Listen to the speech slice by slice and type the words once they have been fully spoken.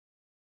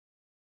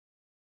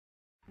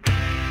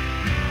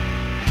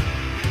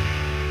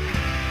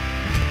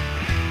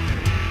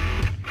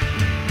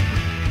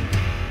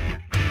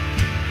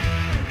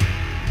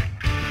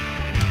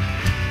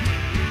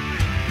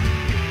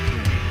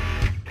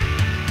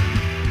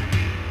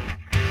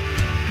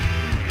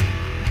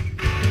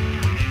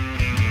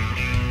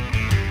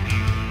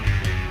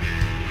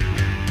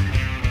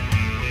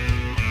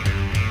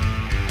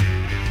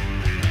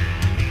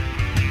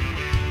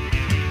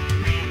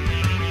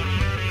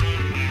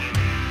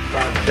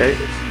Okay.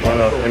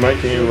 Hey Mike,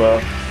 can you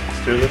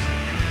steer this?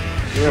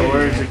 Yeah,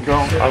 where is it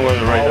going? I'm going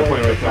to right. I'm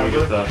going right till we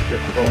get the.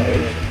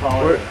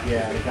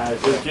 Yeah, the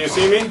guys. Can you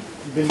see me?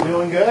 You've been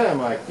doing good. I'm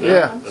like,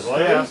 yeah. That's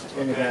what I asked.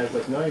 And the guy's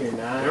like, no, you're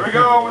not. Here we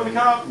go with the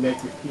cup.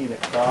 Make your pee in a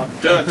cup.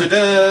 Da da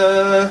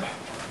da.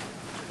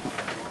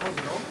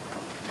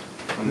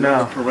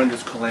 No.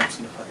 Horrendous collapse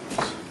in the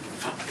pipes.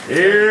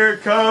 Here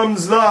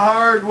comes the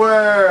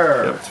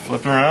hardware. Yep, it's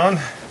flipping around.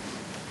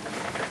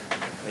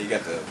 You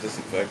got the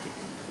disinfectant.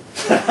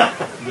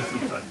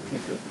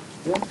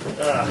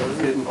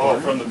 Oh,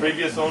 from the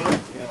previous owner? You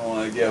don't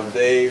want to give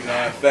Dave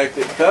an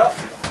infected cup.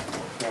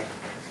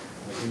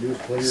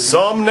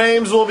 Some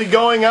names will be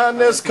going on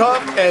this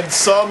cup, and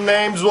some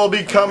names will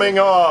be coming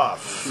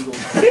off.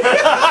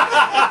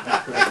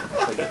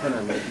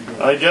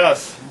 I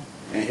guess.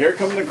 And here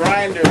comes the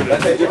grinder.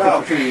 Let's take it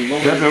out.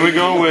 Yep, here we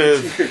go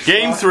with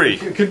game 3.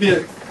 It could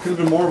have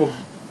been more of a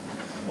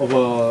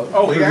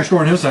you're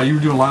scoring his side. You were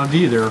doing a lot of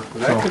D there.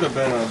 That could have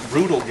been a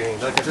brutal game.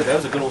 Like I said, that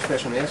was a good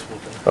old-fashioned asphalt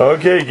thing.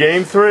 Okay,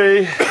 game 3.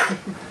 You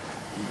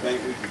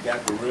think we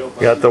got the real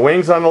thing? Got the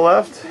wings on the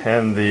left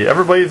and the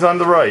Everblades on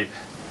the right.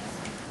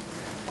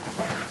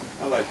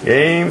 I like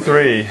Game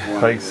 3,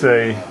 like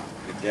say,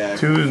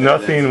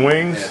 2-0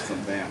 wings. Had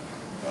some damn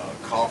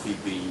coffee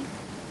bean.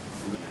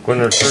 Going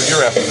to third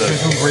gear after this.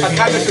 What? You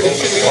guys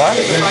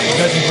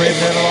engrave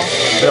that at all?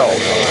 No.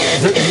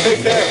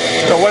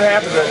 No, what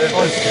happens? It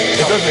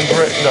doesn't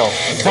engrave. No.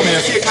 Tell me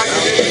this.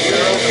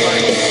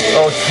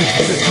 Oh,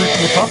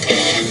 The cup?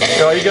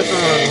 no, he gets the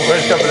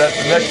red cup, but at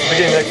the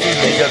beginning of next season,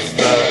 he gets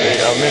the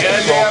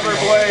Minster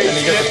trophy, and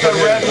he gets to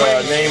put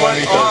his name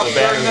underneath the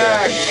banner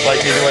there,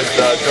 like he did with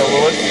Joe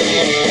Lewis.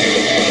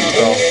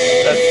 So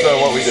that's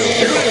what we do.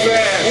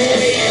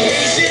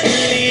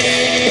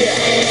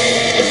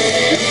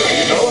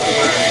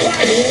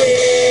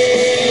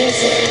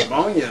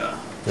 Ammonia.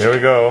 Here we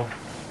go.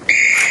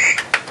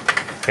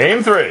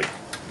 Game 3.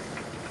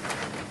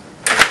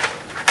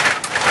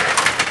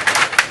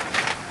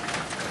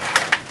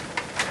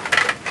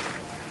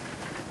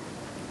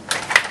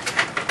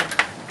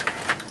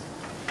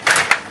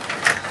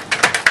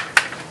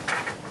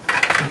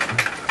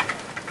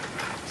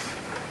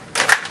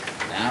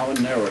 Now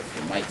and never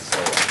for Mike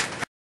Sola.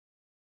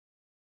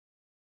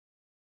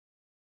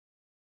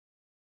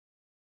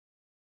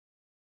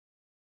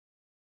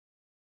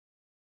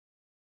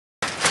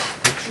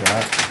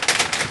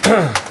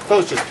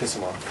 Those just piss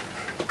him off.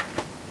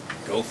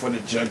 Go for the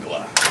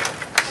juggler.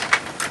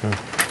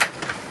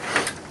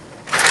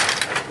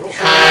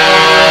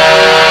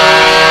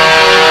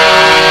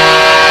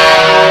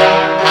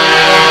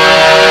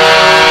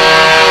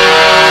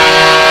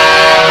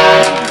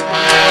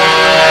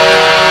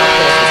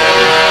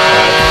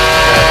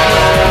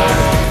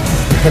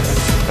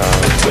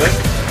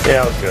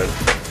 Yeah, it was good.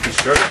 You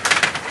sure?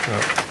 No.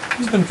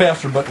 He's been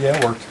faster, but yeah,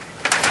 it worked.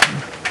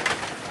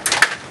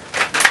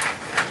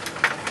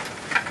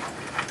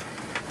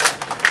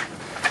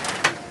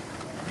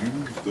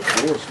 Use the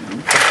force,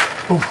 man.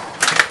 Oh,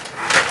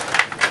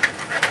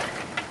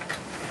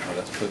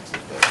 that's good to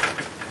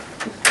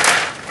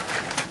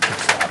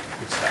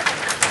Good stop.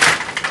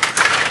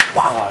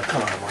 Wow,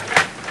 come on, Mike.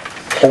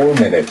 4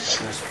 minutes.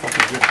 That's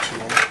fucking good too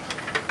long.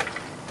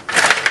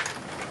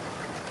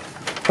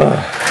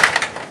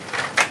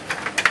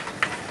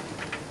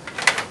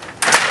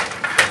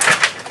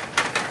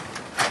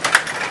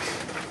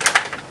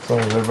 So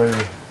is everybody,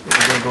 we're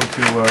going to go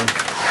to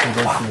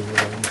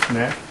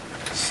snack?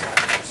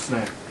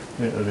 Snack.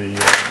 Yeah, the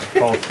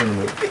fall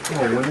tournament.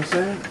 Oh, when is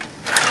that?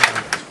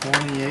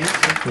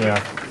 28th? Yeah.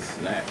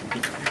 Snack.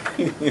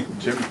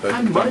 Jim I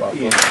might be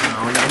in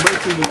town.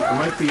 I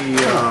might be,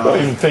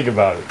 Don't even think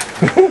about it.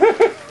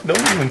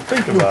 Don't even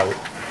think about it.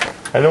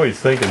 I know he's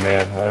thinking,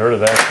 man. I heard of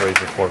that phrase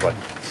before, but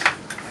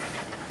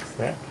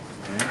snack.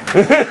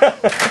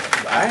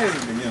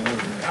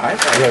 I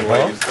thought Yeah, the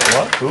well, way you said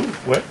what? Who?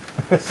 What?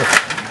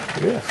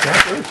 Yeah,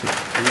 snack Richie.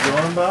 Are you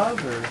going, Bob?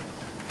 Or?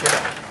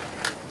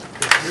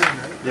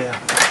 Yeah.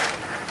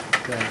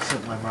 Yeah, I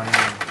sent my money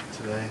in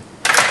today.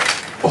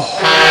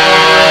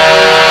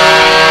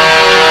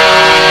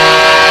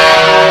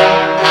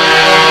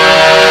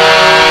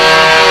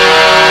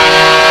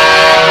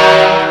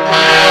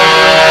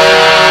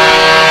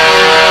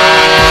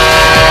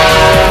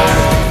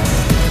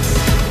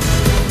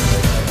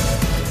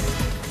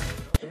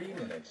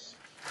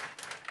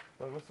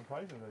 Well, what's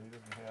surprising that he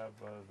doesn't have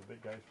the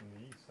big guys from the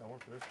east. I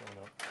wonder if they're showing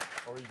up,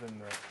 or even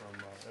from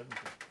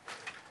Edmonton.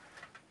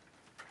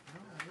 No,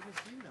 I haven't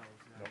seen those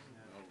guys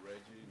yet. No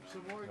Reggie. No.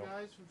 Some more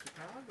guys from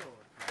Chicago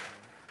are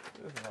coming.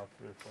 There's about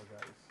 3 or 4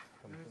 guys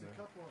coming There's from a there.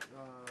 couple,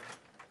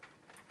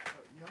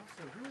 you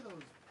also, who are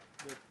those,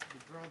 the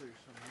brothers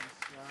from the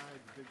east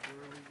side, the big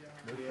burly guys?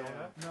 They're showing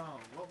up?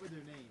 No, what were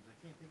their names? I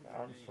can't think of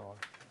their Armstrong.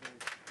 names.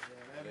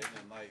 They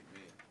didn't like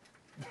me.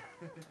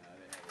 I didn't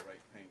have a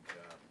right paint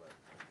job, but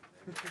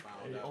they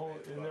found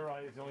out. In their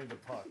eyes, only the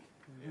puck.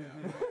 Yeah.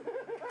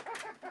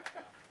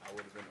 I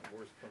would have been the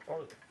worst cook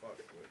Or- to fuck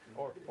with.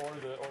 Or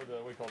the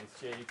what we call the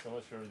skates,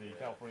 unless you're the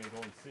California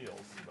Golden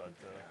Seals. But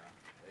Yeah,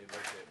 they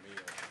looked at me,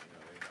 they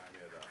remind me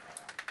of the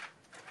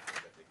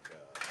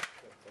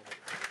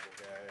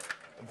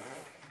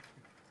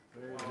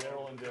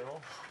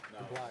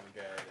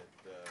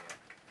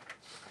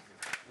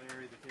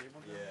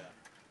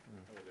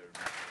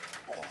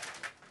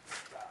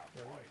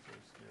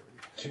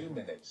 2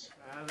 minutes.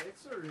 They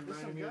sort of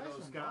reminded me of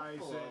those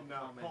guys in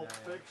Pulp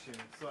Fiction.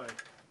 It's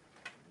like,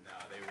 No,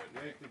 they wouldn't.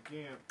 make the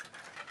camp.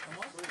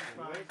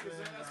 Wake his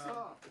ass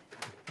up.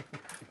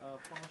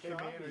 Hey man,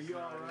 are you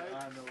alright?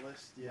 On the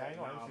list, Yeah, I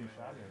know. I haven't seen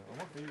Shabby. I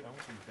want to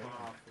see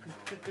banned.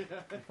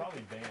 He's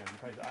probably banned. He's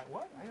probably,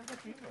 what? I haven't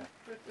seen that.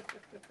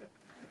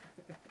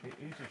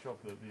 He used to show up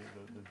the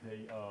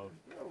day of.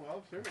 Oh,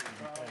 well, sure. The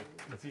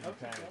season I'm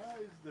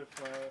surprised if,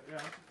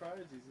 I'm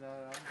surprised he's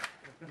not on.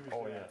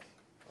 Oh, yes.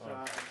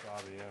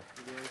 Shabby, yeah.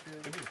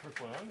 Maybe the first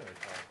one on there,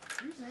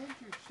 Who's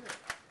Andrew Shit?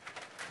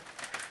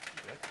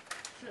 Yes.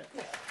 Shit.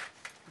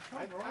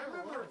 I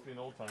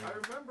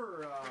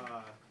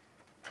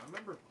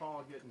remember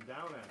Paul getting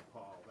down on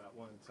Paul that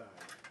one time.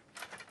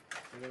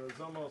 And it was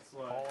almost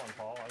like Paul on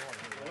Paul. I don't want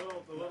to hear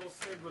that. the little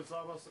Sid was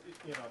almost,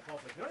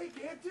 Paul's like, no, you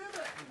can't do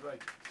that. He's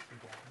like,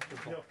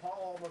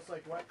 Paul almost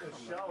like went to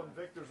shell, and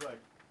Victor's like,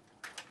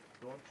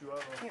 don't you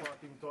ever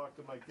fucking talk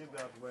to my kid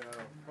that way,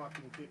 I'll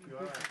fucking kick you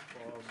out,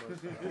 Paul. But,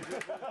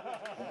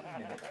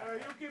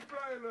 you keep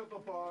playing,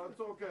 little Paul,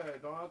 it's okay.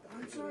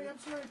 I'm sorry,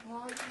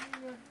 Paul.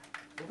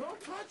 Well,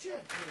 don't touch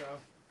it,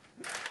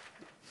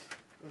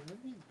 Was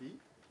he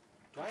beat?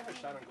 Do I have a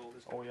shot on goal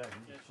this time? Oh yeah,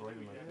 he destroyed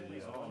him at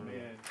the Oh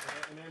man!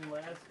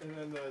 And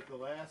then the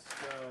last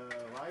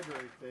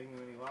library thing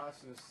when he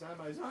lost in his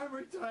semis. I'm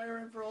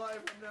retiring for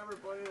life. I'm never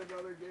playing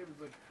another game. It's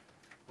like,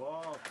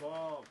 Paul,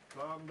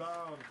 calm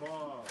down,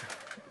 Paul.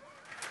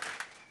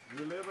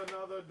 You live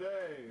another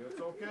day. It's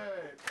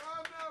okay.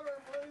 I'm never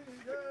playing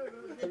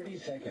again. 30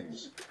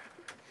 seconds.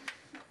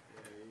 Yeah,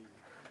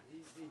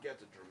 he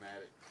gets a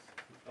dramatic.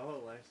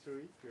 Oh, last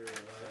week or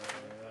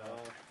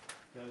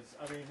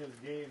because his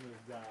game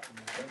has gotten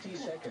 20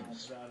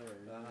 seconds. better.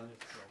 It's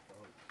like,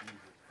 oh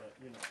Jesus! But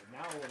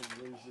now when he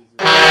loses.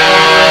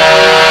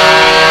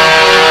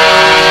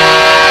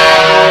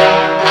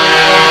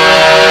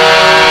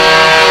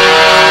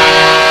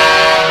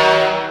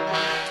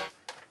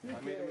 I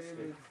made a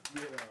mistake.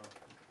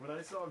 When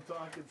I saw him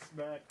talking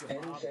smack to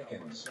 10 Bob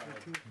seconds. that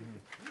one time,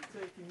 he's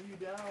taking you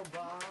down,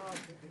 Bob.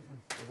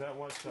 Is that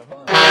what?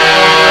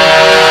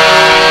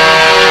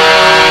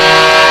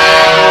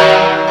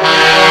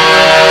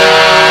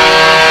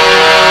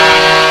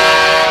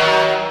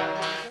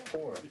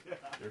 4,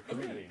 You're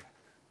kidding.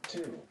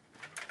 2,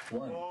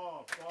 1.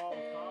 Paul, calm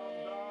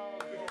down,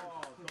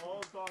 Paul.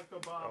 Don't talk to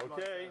Bob.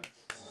 Okay.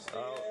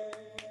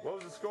 What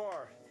was the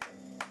score?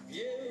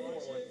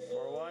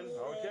 4-1.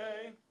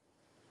 Okay.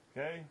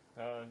 Okay.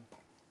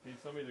 Need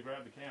somebody to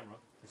grab the camera.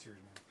 It's yours,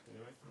 man.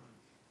 Anyway.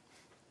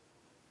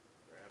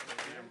 Grab the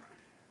camera.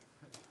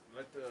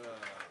 Let the.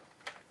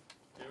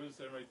 It was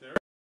right there.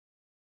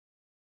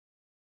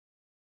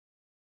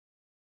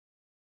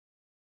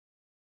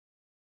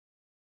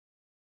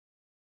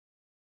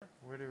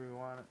 Where do we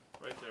want it?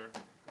 Right there.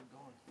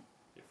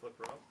 You flip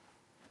her up.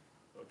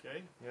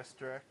 Okay. Yes,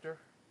 director.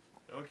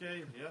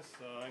 Okay. Yes,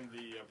 I'm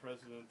the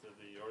president of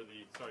the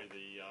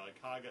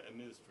CAGA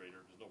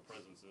administrator. There's no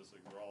presidents in this.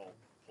 We're all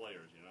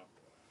players,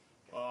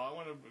 I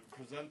want to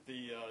present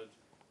the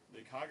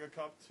CAGA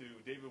Cup to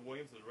David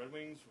Williams of the Red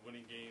Wings,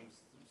 winning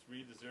games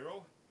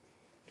 3-0.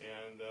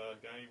 And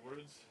got any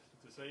words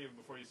to say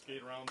before you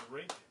skate around the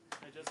rink?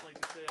 I'd just like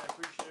to say I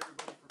appreciate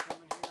everybody for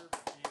coming here,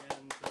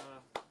 and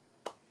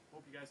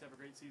hope you guys have a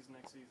great season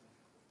next season.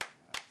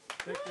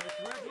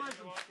 Congratulations.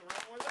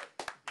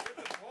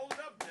 Hold it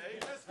up,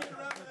 Dave. Let's skate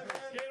around that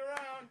man. Skate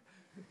around.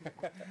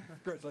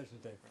 Congratulations,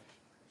 Dave.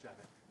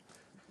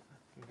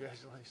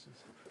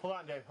 Congratulations. Hold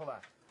on, Dave. Hold on.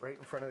 Right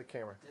in front of the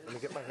camera. Let me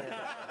get my hand up.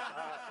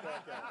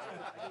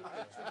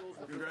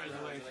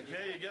 Congratulations.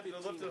 Okay, you get the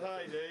lifted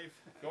high, Dave.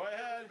 Go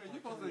ahead.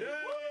 Yay!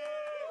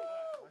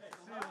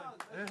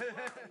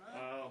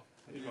 Oh,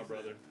 he's my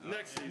brother.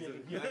 Next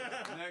season.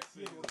 Next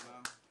season,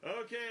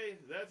 Okay,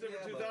 that's it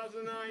for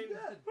 2009.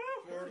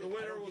 For the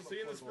winter, we'll see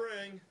you in the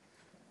spring.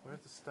 We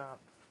have to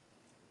stop.